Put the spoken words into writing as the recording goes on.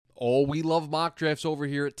Oh, we love mock drafts over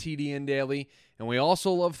here at TDN Daily, and we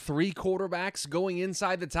also love 3 quarterbacks going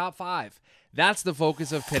inside the top 5. That's the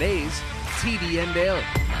focus of today's TDN Daily.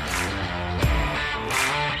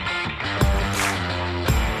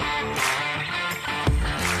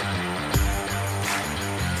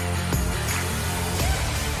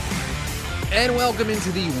 And welcome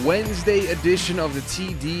into the Wednesday edition of the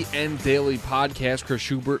TDN Daily podcast. Chris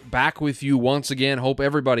Schubert back with you once again. Hope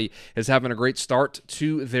everybody is having a great start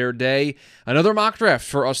to their day. Another mock draft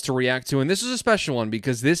for us to react to, and this is a special one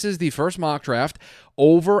because this is the first mock draft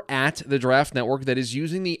over at the Draft Network that is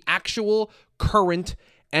using the actual current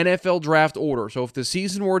NFL draft order. So if the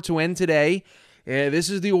season were to end today, this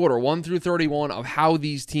is the order, 1 through 31, of how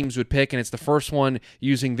these teams would pick, and it's the first one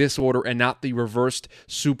using this order and not the reversed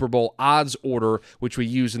Super Bowl odds order, which we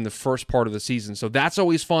use in the first part of the season. So that's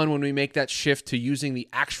always fun when we make that shift to using the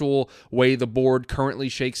actual way the board currently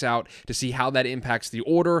shakes out to see how that impacts the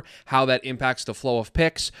order, how that impacts the flow of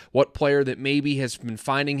picks, what player that maybe has been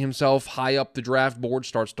finding himself high up the draft board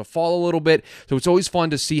starts to fall a little bit. So it's always fun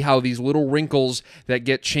to see how these little wrinkles that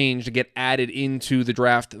get changed, get added into the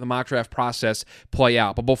draft, the mock draft process, play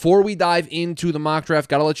out. But before we dive into the mock draft,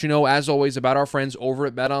 got to let you know, as always, about our friends over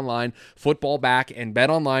at BetOnline. Football back, and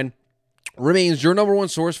BetOnline remains your number one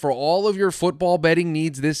source for all of your football betting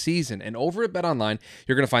needs this season. And over at BetOnline,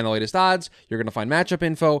 you're going to find the latest odds, you're going to find matchup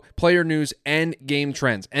info, player news, and game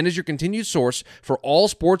trends. And as your continued source for all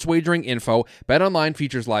sports wagering info, BetOnline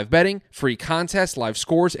features live betting, free contests, live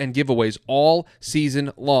scores, and giveaways all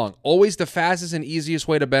season long. Always the fastest and easiest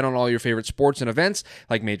way to bet on all your favorite sports and events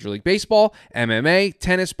like Major League Baseball, MMA,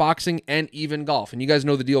 tennis, boxing, and even golf. And you guys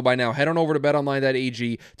know the deal by now. Head on over to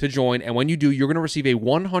betonline.ag to join, and when you do, you're going to receive a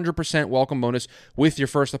 100% welcome bonus with your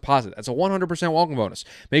first deposit. That's a 100% welcome bonus.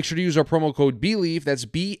 Make sure to use our promo code BELIEVE, that's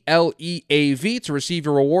BLEAV, to receive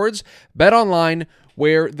your rewards. Bet online,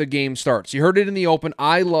 where the game starts. You heard it in the open.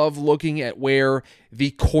 I love looking at where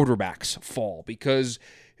the quarterbacks fall because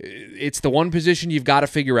it's the one position you've got to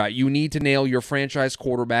figure out. You need to nail your franchise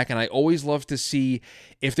quarterback, and I always love to see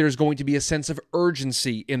if there's going to be a sense of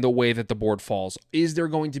urgency in the way that the board falls. Is there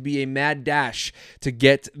going to be a mad dash to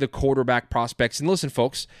get the quarterback prospects? And listen,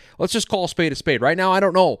 folks, let's just call a spade a spade. Right now, I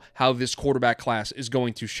don't know how this quarterback class is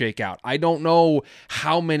going to shake out. I don't know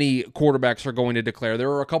how many quarterbacks are going to declare.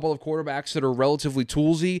 There are a couple of quarterbacks that are relatively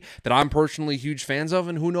toolsy that I'm personally huge fans of,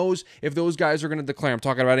 and who knows if those guys are going to declare. I'm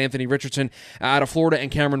talking about Anthony Richardson out of Florida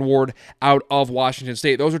and Cameron Ward out of Washington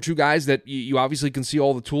State. Those are two guys that you obviously can see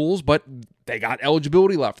all the tools, but they got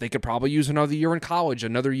eligibility left. They could probably use another year in college,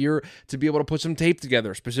 another year to be able to put some tape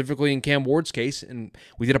together, specifically in Cam Ward's case. And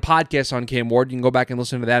we did a podcast on Cam Ward. You can go back and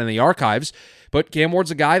listen to that in the archives. But Cam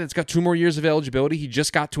Ward's a guy that's got 2 more years of eligibility. He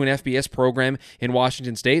just got to an FBS program in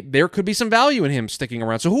Washington State. There could be some value in him sticking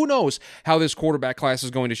around. So who knows how this quarterback class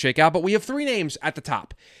is going to shake out. But we have 3 names at the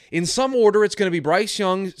top. In some order, it's going to be Bryce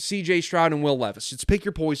Young, C.J. Stroud, and Will Levis. It's pick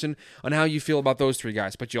your poison on how you feel about those 3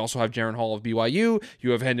 guys. But you also have Jaron Hall of BYU.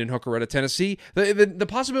 You have Hendon Hooker out of Tennessee. The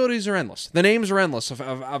possibilities are endless. The names are endless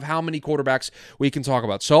of how many quarterbacks we can talk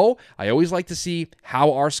about. So I always like to see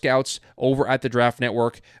how our scouts over at the Draft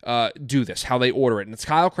Network do this, how they order it. And it's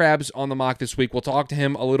Kyle Krabs on the mock this week. We'll talk to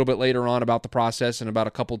him a little bit later on about the process and about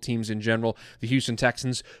a couple teams in general, the Houston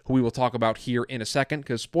Texans, who we will talk about here in a second,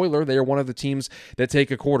 because, spoiler, they are one of the teams that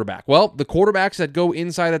take a quarterback. Well, the quarterbacks that go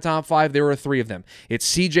inside the top 5, there are 3 of them. It's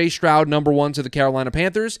C.J. Stroud, number 1 to the Carolina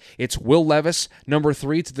Panthers. It's Will Levis, number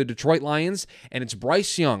 3 to the Detroit Lions. And it's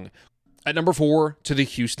Bryce Young at number 4 to the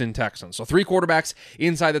Houston Texans. So 3 quarterbacks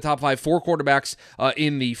inside the top 5, 4 quarterbacks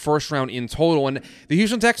in the first round in total. And the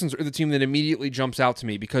Houston Texans are the team that immediately jumps out to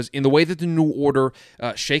me because in the way that the new order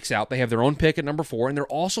shakes out, they have their own pick at number 4, and they're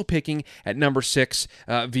also picking at number 6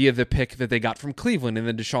 via the pick that they got from Cleveland in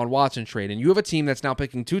the Deshaun Watson trade. And you have a team that's now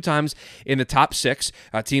picking 2 times in the top 6,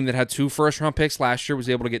 a team that had 2 first-round picks last year, was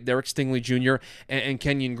able to get Derek Stingley Jr. and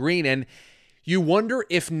Kenyon Green. And you wonder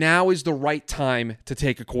if now is the right time to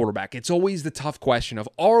take a quarterback. It's always the tough question of,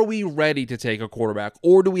 are we ready to take a quarterback,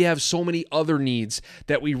 or do we have so many other needs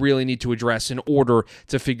that we really need to address in order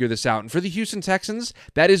to figure this out? And for the Houston Texans,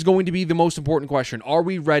 that is going to be the most important question. Are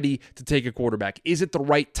we ready to take a quarterback? Is it the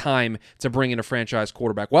right time to bring in a franchise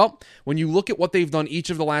quarterback? Well, when you look at what they've done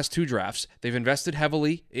each of the last 2 drafts, they've invested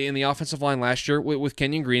heavily in the offensive line last year with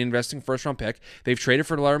Kenyon Green investing first-round pick. They've traded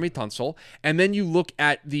for Laramie Tunsil. And then you look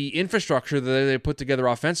at the infrastructure that that they put together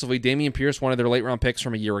offensively. Dameon Pierce, one of their late-round picks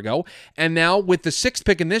from a year ago. And now with the 6th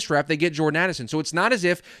pick in this draft, they get Jordan Addison. So it's not as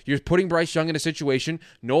if you're putting Bryce Young in a situation,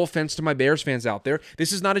 no offense to my Bears fans out there,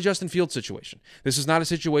 this is not a Justin Fields situation. This is not a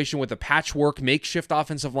situation with a patchwork, makeshift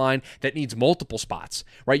offensive line that needs multiple spots,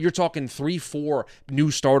 right? You're talking 3-4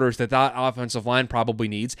 new starters that offensive line probably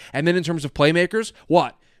needs. And then in terms of playmakers,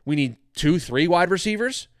 what? We need 2-3 wide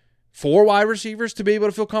receivers? 4 wide receivers to be able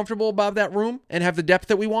to feel comfortable about that room and have the depth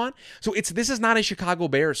that we want. So this is not a Chicago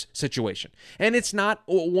Bears situation. And it's not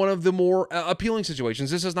one of the more appealing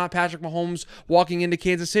situations. This is not Patrick Mahomes walking into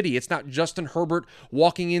Kansas City. It's not Justin Herbert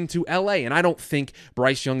walking into LA. And I don't think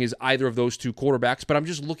Bryce Young is either of those two quarterbacks, but I'm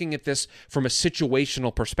just looking at this from a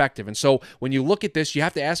situational perspective. And so when you look at this, you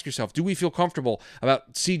have to ask yourself, do we feel comfortable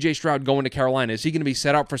about CJ Stroud going to Carolina? Is he going to be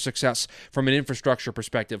set up for success from an infrastructure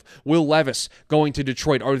perspective? Will Levis going to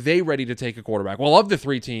Detroit? Are they ready to take a quarterback? Well, of the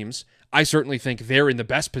 3 teams, I certainly think they're in the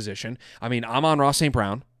best position. I mean, Amon-Ra St.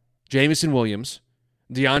 Brown, Jameson Williams,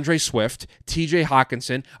 DeAndre Swift, TJ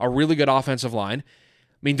Hawkinson, a really good offensive line.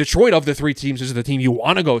 I mean, Detroit, of the 3 teams, is the team you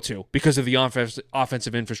want to go to because of the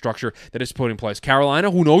offensive infrastructure that is put in place.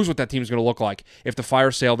 Carolina, who knows what that team is going to look like if the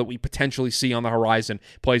fire sale that we potentially see on the horizon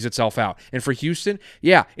plays itself out. And for Houston,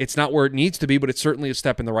 yeah, it's not where it needs to be, but it's certainly a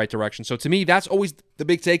step in the right direction. So to me, that's always the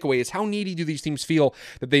big takeaway, is how needy do these teams feel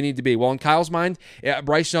that they need to be? Well, in Kyle's mind,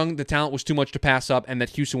 Bryce Young, the talent was too much to pass up, and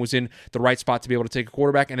that Houston was in the right spot to be able to take a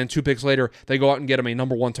quarterback. And then 2 picks later, they go out and get him a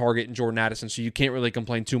number 1 target in Jordan Addison. So you can't really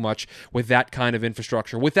complain too much with that kind of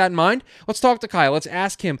infrastructure. With that in mind, let's talk to Kyle. Let's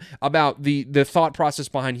ask him about the thought process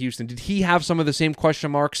behind Houston. Did he have some of the same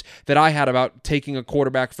question marks that I had about taking a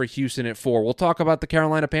quarterback for Houston at 4? We'll talk about the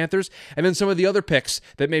Carolina Panthers and then some of the other picks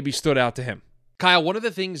that maybe stood out to him. Kyle, one of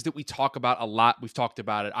the things that we talk about a lot, we've talked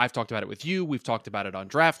about it, I've talked about it with you, we've talked about it on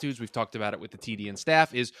Draft Dudes, we've talked about it with the TDN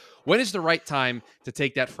staff, is when is the right time to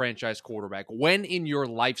take that franchise quarterback? When in your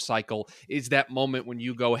life cycle is that moment when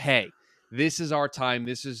you go, hey, this is our time.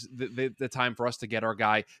 This is the time for us to get our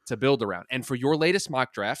guy to build around. And for your latest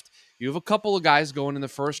mock draft, you have a couple of guys going in the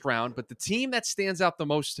first round, but the team that stands out the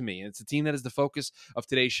most to me, and it's the team that is the focus of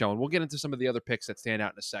today's show, and we'll get into some of the other picks that stand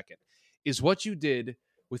out in a second, is what you did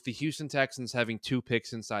with the Houston Texans having 2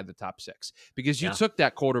 picks inside the top 6. Because you took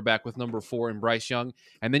that quarterback with number 4 in Bryce Young,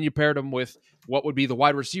 and then you paired him with what would be the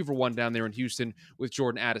wide receiver one down there in Houston with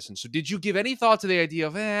Jordan Addison. So did you give any thought to the idea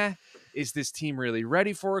of, is this team really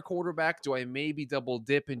ready for a quarterback? Do I maybe double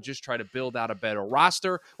dip and just try to build out a better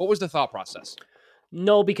roster? What was the thought process?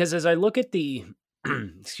 No, because as I look at the,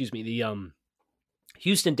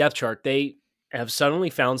 Houston depth chart, they have suddenly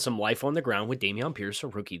found some life on the ground with Dameon Pierce, a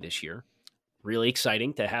rookie this year. Really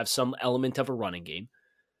exciting to have some element of a running game.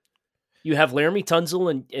 You have Laramie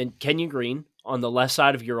Tunsil and Kenyon Green on the left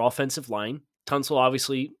side of your offensive line. Tunsil,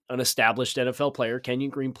 obviously an established NFL player.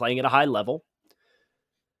 Kenyon Green playing at a high level.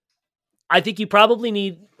 I think you probably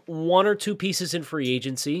need 1 or 2 pieces in free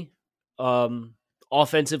agency,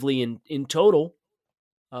 offensively in total.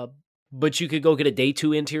 But you could go get a day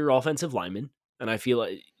 2 interior offensive lineman, and I feel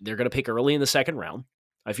like they're going to pick early in the second round.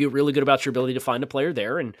 I feel really good about your ability to find a player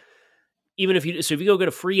there, and even if you go get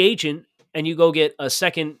a free agent and you go get a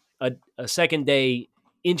second day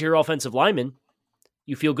interior offensive lineman,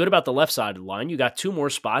 you feel good about the left side of the line. You got 2 more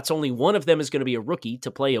spots. Only one of them is going to be a rookie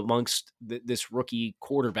to play amongst this rookie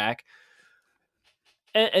quarterback.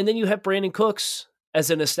 And then you have Brandon Cooks as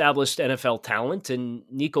an established NFL talent, and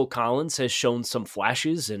Nico Collins has shown some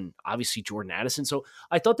flashes, and obviously Jordan Addison. So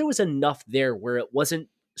I thought there was enough there where it wasn't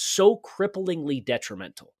so cripplingly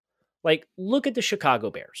detrimental. Like, look at the Chicago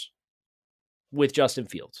Bears with Justin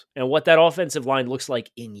Fields and what that offensive line looks like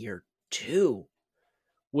in year 2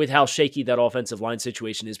 with how shaky that offensive line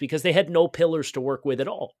situation is, because they had no pillars to work with at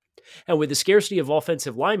all. And with the scarcity of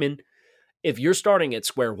offensive linemen, if you're starting at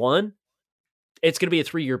square one, it's going to be a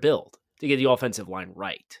 3-year build to get the offensive line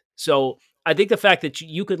right. So I think the fact that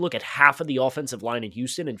you could look at half of the offensive line in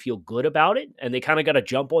Houston and feel good about it, and they kind of got a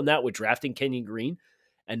jump on that with drafting Kenyon Green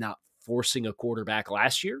and not forcing a quarterback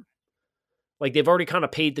last year. Like, they've already kind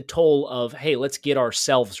of paid the toll of, hey, let's get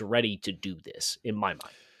ourselves ready to do this, in my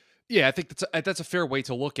mind. Yeah, I think that's a fair way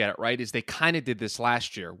to look at it, right? Is they kind of did this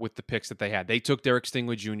last year with the picks that they had. They took Derek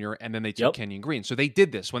Stingley Jr. and then they took Kenyon Green. So they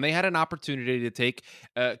did this when they had an opportunity to take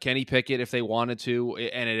Kenny Pickett if they wanted to,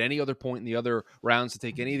 and at any other point in the other rounds to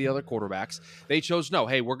take any of the other quarterbacks. They chose no.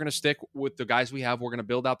 Hey, we're going to stick with the guys we have. We're going to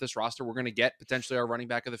build out this roster. We're going to get potentially our running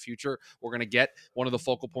back of the future. We're going to get one of the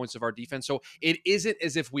focal points of our defense. So it isn't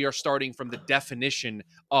as if we are starting from the definition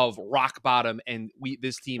of rock bottom and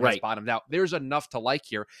this team has bottomed out. There's enough to like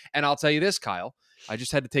here. And I'll tell you this, Kyle, I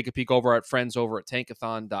just had to take a peek over at friends over at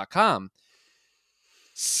tankathon.com.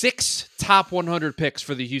 6 top 100 picks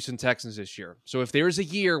for the Houston Texans this year. So if there's a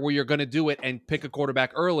year where you're going to do it and pick a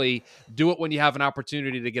quarterback early, do it when you have an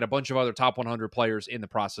opportunity to get a bunch of other top 100 players in the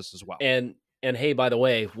process as well. And hey, by the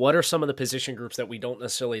way, what are some of the position groups that we don't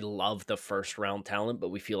necessarily love the first round talent, but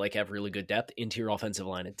we feel like have really good depth? Interior offensive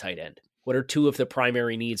line and tight end. What are two of the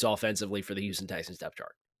primary needs offensively for the Houston Texans depth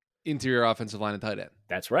chart? Interior offensive line and tight end.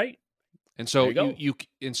 That's right. And so you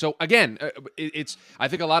again, it's I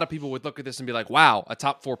think a lot of people would look at this and be like, "Wow, a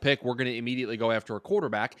top 4 pick, we're going to immediately go after a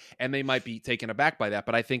quarterback," and they might be taken aback by that.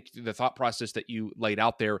 But I think the thought process that you laid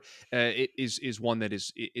out there is one that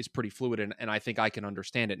is pretty fluid, and I think I can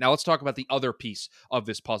understand it. Now let's talk about the other piece of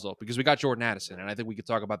this puzzle, because we got Jordan Addison, and I think we could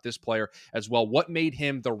talk about this player as well. What made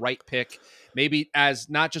him the right pick? Maybe as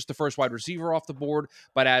not just the first wide receiver off the board,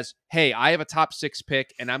 but as, hey, I have a top 6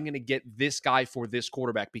 pick, and I'm going to get this guy for this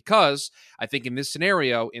quarterback, because I think in this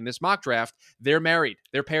scenario, in this mock draft, they're married.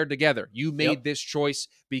 They're paired together. You made this choice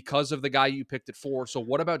because of the guy you picked it for. So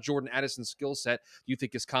what about Jordan Addison's skill set do you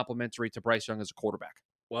think is complementary to Bryce Young as a quarterback?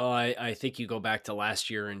 Well, I think you go back to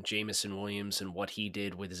last year and Jamison Williams and what he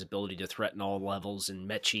did with his ability to threaten all levels, and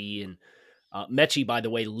Mechie, by the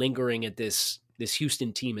way, lingering at this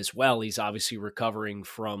Houston team as well. He's obviously recovering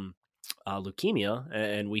from leukemia,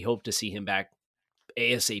 and we hope to see him back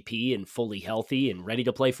ASAP and fully healthy and ready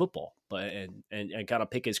to play football, but and kind of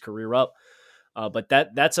pick his career up. But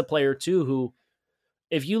that's a player too who,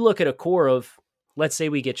 if you look at a core of, let's say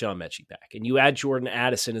we get John Mechie back, and you add Jordan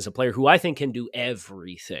Addison as a player who I think can do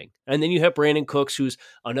everything, and then you have Brandon Cooks, who's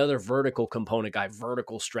another vertical component guy,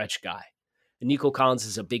 vertical stretch guy, and Nico Collins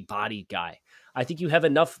is a big bodied guy. I think you have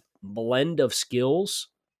enough blend of skills,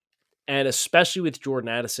 and especially with Jordan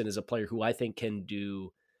Addison as a player who I think can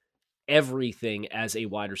do everything as a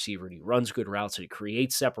wide receiver. And he runs good routes, and he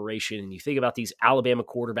creates separation. And you think about these Alabama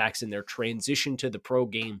quarterbacks and their transition to the pro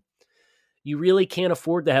game, you really can't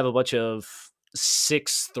afford to have a bunch of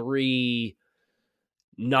 6'3"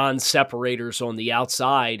 non-separators on the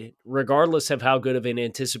outside, regardless of how good of an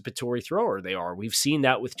anticipatory thrower they are. We've seen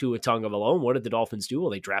that with Tua Tagovailoa. What did the Dolphins do? Well,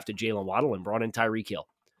 they drafted Jalen Waddle and brought in Tyreek Hill.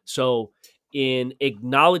 So in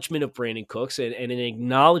acknowledgement of Brandon Cooks and in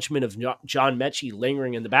acknowledgement of John Mechie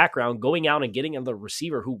lingering in the background, going out and getting the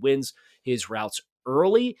receiver who wins his routes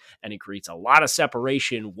early and he creates a lot of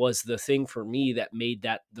separation was the thing for me that made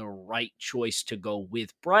that the right choice to go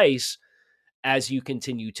with Bryce as you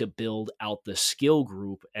continue to build out the skill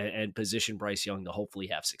group and position Bryce Young to hopefully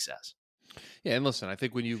have success. Yeah, and listen, I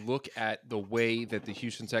think when you look at the way that the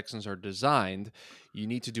Houston Texans are designed, you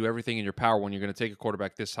need to do everything in your power when you're going to take a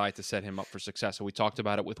quarterback this high to set him up for success. So we talked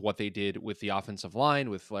about it with what they did with the offensive line,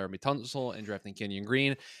 with Laramie Tunsil and drafting Kenyon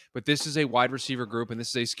Green. But this is a wide receiver group, and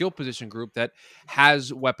this is a skill position group that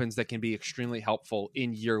has weapons that can be extremely helpful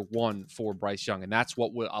in year one for Bryce Young. And that's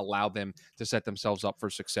what will allow them to set themselves up for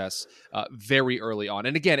success very early on.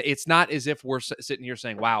 And again, it's not as if we're sitting here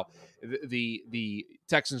saying, wow, the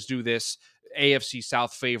Texans do this, AFC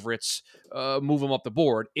South favorites, move them up the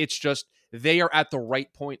board. It's just they are at the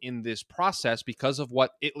right point in this process because of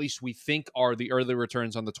what at least we think are the early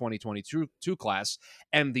returns on the 2022 class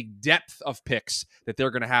and the depth of picks that they're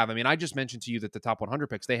going to have. I mean, I just mentioned to you that the top 100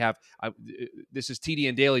 picks they have, this is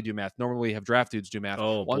TDN Daily do math. Normally we have draft dudes do math.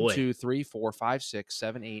 Oh, 1, 2, 3, 4, 5, 6,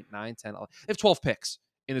 7, 8, 9, 10, 11. They have 12 picks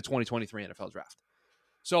in the 2023 NFL draft.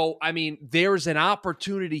 So, I mean, there's an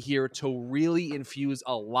opportunity here to really infuse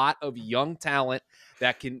a lot of young talent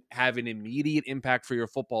that can have an immediate impact for your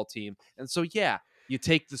football team. And so, yeah, you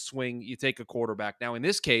take the swing, you take a quarterback. Now, in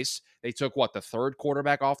this case, they took, the third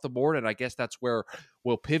quarterback off the board? And I guess that's where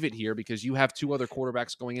we'll pivot here because you have two other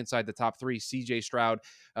quarterbacks going inside the top three, C.J. Stroud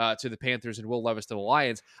to the Panthers and Will Levis to the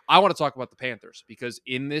Lions. I want to talk about the Panthers because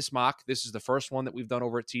in this mock, this is the first one that we've done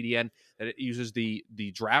over at TDN that it uses the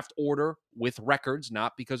draft order with records,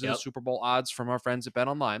 not because of the Super Bowl odds from our friends at Bet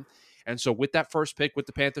Online. And so with that first pick, with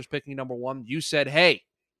the Panthers picking number one, you said, hey,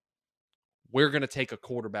 we're going to take a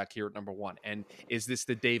quarterback here at number one. And is this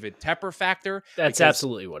the David Tepper factor? That's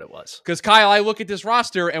absolutely what it was. Because, Kyle, I look at this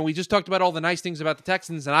roster, and we just talked about all the nice things about the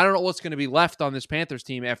Texans, and I don't know what's going to be left on this Panthers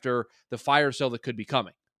team after the fire sale that could be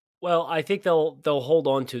coming. Well, I think they'll hold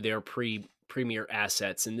on to their premier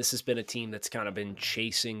assets, and this has been a team that's kind of been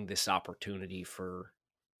chasing this opportunity for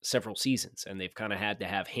several seasons, and they've kind of had to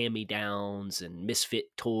have hand-me-downs and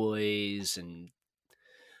misfit toys and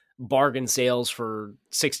bargain sales for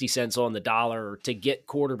 60 cents on the dollar to get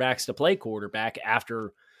quarterbacks to play quarterback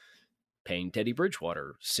after paying Teddy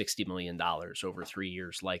Bridgewater $60 million over 3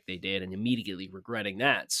 years like they did and immediately regretting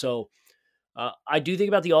that. So I do think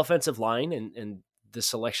about the offensive line and the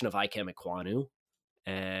selection of Ikem Ekwonu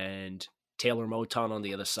and Taylor Moton on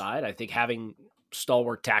the other side. I think having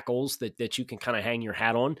stalwart tackles that you can kind of hang your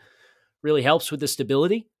hat on. Really helps with the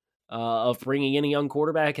stability of bringing in a young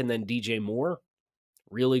quarterback. And then DJ Moore,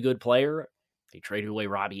 really good player. They traded away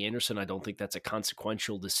Robbie Anderson. I don't think that's a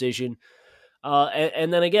consequential decision.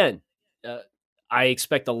 And then again, I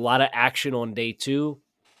expect a lot of action on day 2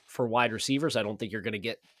 for wide receivers. I don't think you're going to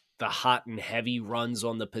get the hot and heavy runs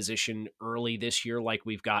on the position early this year like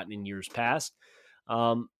we've gotten in years past.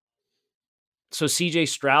 So CJ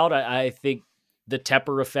Stroud, I think the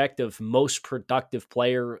Tepper effect of most productive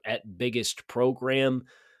player at biggest program,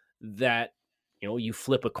 that you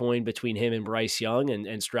flip a coin between him and Bryce Young,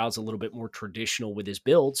 and Stroud's a little bit more traditional with his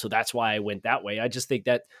build. So that's why I went that way. I just think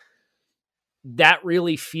that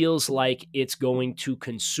really feels like it's going to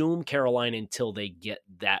consume Carolina until they get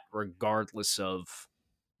that, regardless of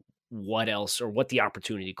what else or what the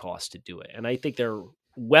opportunity costs to do it. And I think they're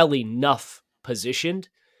well enough positioned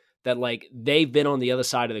that like they've been on the other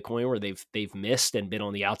side of the coin where they've missed and been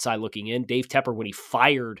on the outside looking in. Dave Tepper, when he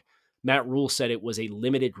fired Matt Rule, said it was a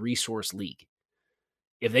limited resource league.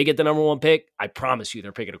 If they get the number 1 pick, I promise you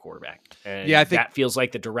they're picking a quarterback. And I think that feels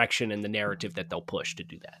like the direction and the narrative that they'll push to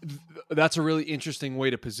do that. That's a really interesting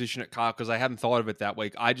way to position it, Kyle, because I hadn't thought of it that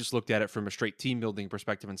way. I just looked at it from a straight team building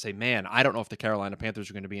perspective and say, man, I don't know if the Carolina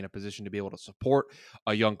Panthers are going to be in a position to be able to support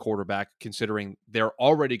a young quarterback, considering they're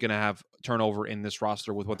already going to have turnover in this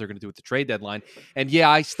roster with what they're going to do at the trade deadline. And yeah,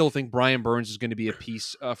 I still think Brian Burns is going to be a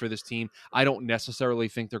piece for this team. I don't necessarily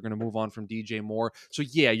think they're going to move on from DJ Moore. So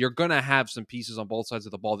yeah, you're going to have some pieces on both sides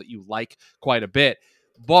of the ball that you like quite a bit.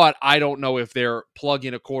 But I don't know if they're plug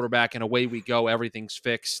in a quarterback and away we go. Everything's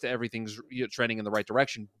fixed. Everything's trending in the right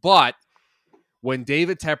direction. But when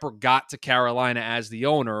David Tepper got to Carolina as the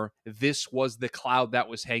owner, this was the cloud that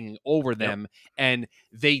was hanging over them. Yep. And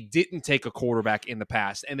they didn't take a quarterback in the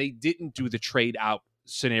past, and they didn't do the trade out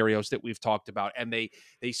scenarios that we've talked about, and they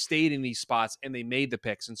stayed in these spots and they made the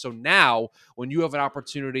picks. And so now when you have an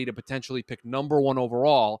opportunity to potentially pick number 1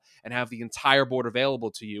 overall and have the entire board available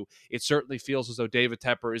to you, it certainly feels as though David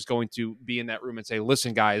Tepper is going to be in that room and say,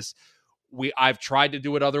 listen, guys, I've tried to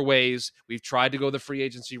do it other ways. We've tried to go the free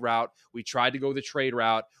agency route. We tried to go the trade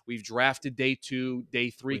route. We've drafted day 2, day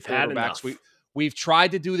 3 quarterbacks. We've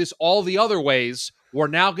tried to do this all the other ways. We're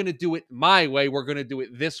now going to do it my way. We're going to do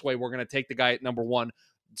it this way. We're going to take the guy at number 1.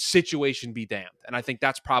 Situation be damned. And I think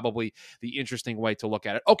that's probably the interesting way to look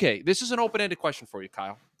at it. Okay, this is an open-ended question for you,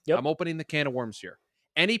 Kyle. Yep. I'm opening the can of worms here.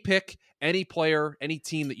 Any pick, any player, any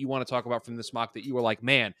team that you want to talk about from this mock that you were like,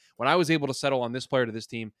 man, when I was able to settle on this player to this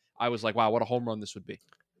team, I was like, wow, what a home run this would be.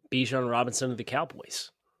 Bijan Robinson of the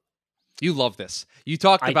Cowboys. You love this. You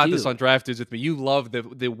talked about this on Draft Dudes with me. You love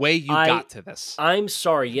the way you got to this. I'm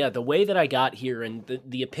sorry. Yeah, the way that I got here and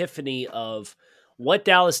the epiphany of what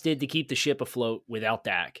Dallas did to keep the ship afloat without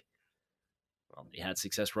Dak. Well, they had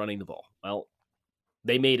success running the ball. Well,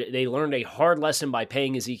 they learned a hard lesson by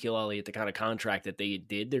paying Ezekiel Elliott the kind of contract that they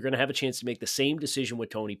did. They're going to have a chance to make the same decision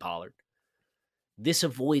with Tony Pollard. This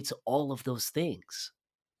avoids all of those things.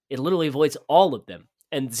 It literally avoids all of them.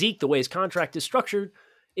 And Zeke, the way his contract is structured,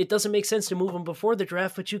 it doesn't make sense to move him before the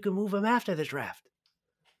draft, but you can move him after the draft.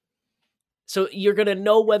 So you're going to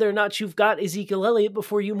know whether or not you've got Ezekiel Elliott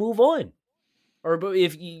before you move on. Or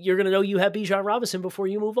if you're going to know you have Bijan Robinson before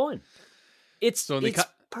you move on. It's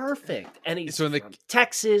perfect. And he's from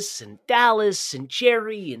Texas and Dallas and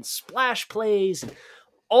Jerry and splash plays and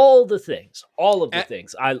all the things. All of the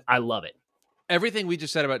things. I love it. Everything we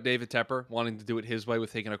just said about David Tepper wanting to do it his way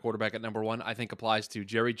with taking a quarterback at number 1, I think applies to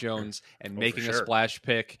Jerry Jones and making a splash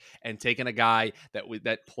pick and taking a guy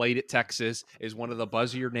that played at Texas is one of the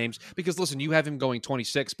buzzier names. Because listen, you have him going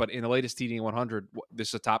 26, but in the latest TDN 100, this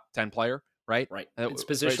is a top 10 player, right? Right. Its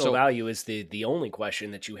positional value is the only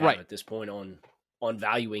question that you have at this point on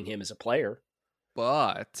valuing him as a player.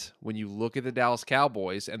 But when you look at the Dallas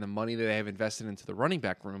Cowboys and the money that they have invested into the running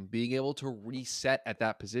back room, being able to reset at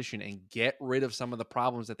that position and get rid of some of the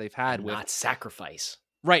problems that they've had with... Not sacrifice.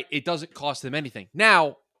 Right. It doesn't cost them anything.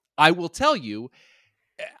 Now, I will tell you,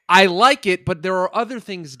 I like it, but there are other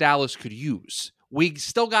things Dallas could use. We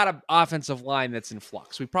still got an offensive line that's in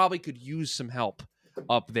flux. We probably could use some help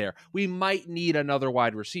up there. We might need another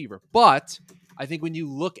wide receiver, but... I think when you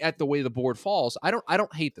look at the way the board falls, I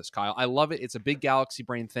don't hate this, Kyle. I love it. It's a big galaxy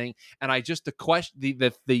brain thing, and I just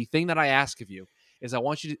the thing that I ask of you is I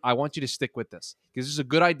want you to stick with this because this is a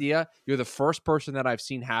good idea. You're the first person that I've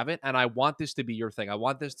seen have it, and I want this to be your thing. I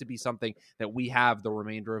want this to be something that we have the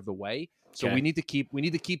remainder of the way. So we need to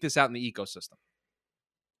keep this out in the ecosystem.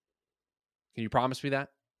 Can you promise me that?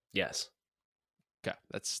 Yes. Okay,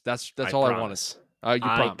 that's all I want. You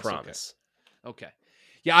promise. I promise. Okay.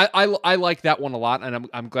 Yeah, I like that one a lot, and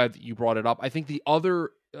I'm glad that you brought it up. I think the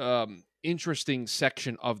other interesting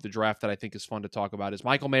section of the draft that I think is fun to talk about is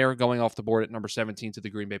Michael Mayer going off the board at number 17 to the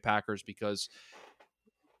Green Bay Packers, because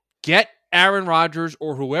get Aaron Rodgers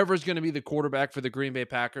or whoever's going to be the quarterback for the Green Bay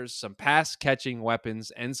Packers some pass-catching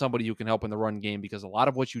weapons and somebody who can help in the run game, because a lot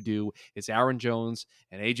of what you do is Aaron Jones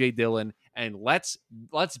and A.J. Dillon, and let's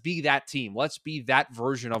be that team. Let's be that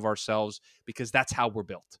version of ourselves, because that's how we're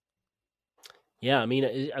built. Yeah, I mean,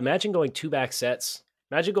 imagine going 2-back sets.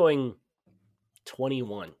 Imagine going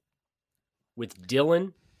 21 with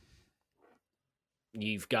Dillon.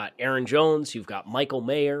 You've got Aaron Jones. You've got Michael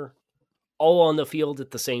Mayer, all on the field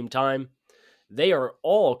at the same time. They are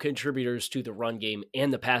all contributors to the run game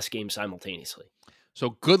and the pass game simultaneously.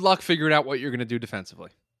 So good luck figuring out what you're going to do defensively.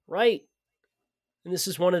 Right. And this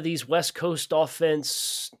is one of these West Coast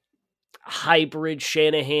offense hybrid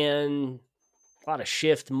Shanahan, a lot of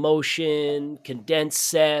shift motion, condensed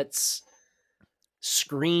sets,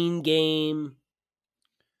 screen game.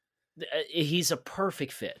 He's a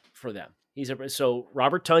perfect fit for them. So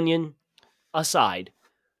Robert Tonyan aside,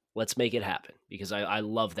 let's make it happen, because I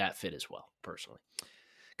love that fit as well, personally.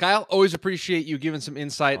 Kyle, always appreciate you giving some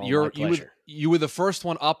insight. My You were the first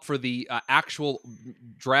one up for the actual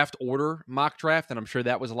draft order mock draft, and I'm sure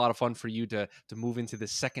that was a lot of fun for you to move into the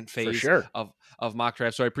second phase of mock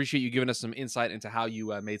draft. So I appreciate you giving us some insight into how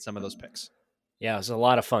you made some of those picks. Yeah, it was a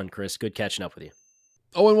lot of fun, Chris. Good catching up with you.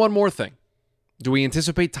 Oh, and one more thing. Do we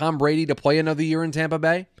anticipate Tom Brady to play another year in Tampa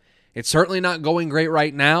Bay? It's certainly not going great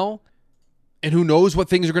right now, and who knows what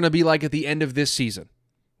things are going to be like at the end of this season.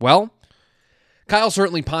 Well, Kyle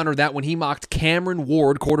certainly pondered that when he mocked Cameron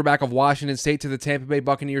Ward, quarterback of Washington State, to the Tampa Bay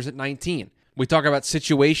Buccaneers at 19. We talk about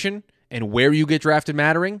situation and where you get drafted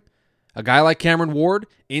mattering. A guy like Cameron Ward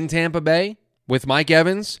in Tampa Bay with Mike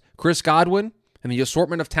Evans, Chris Godwin, and the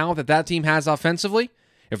assortment of talent that team has offensively,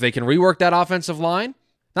 if they can rework that offensive line,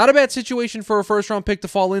 not a bad situation for a first-round pick to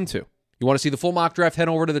fall into. You want to see the full mock draft? Head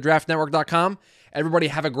over to thedraftnetwork.com. Everybody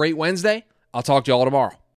have a great Wednesday. I'll talk to you all tomorrow.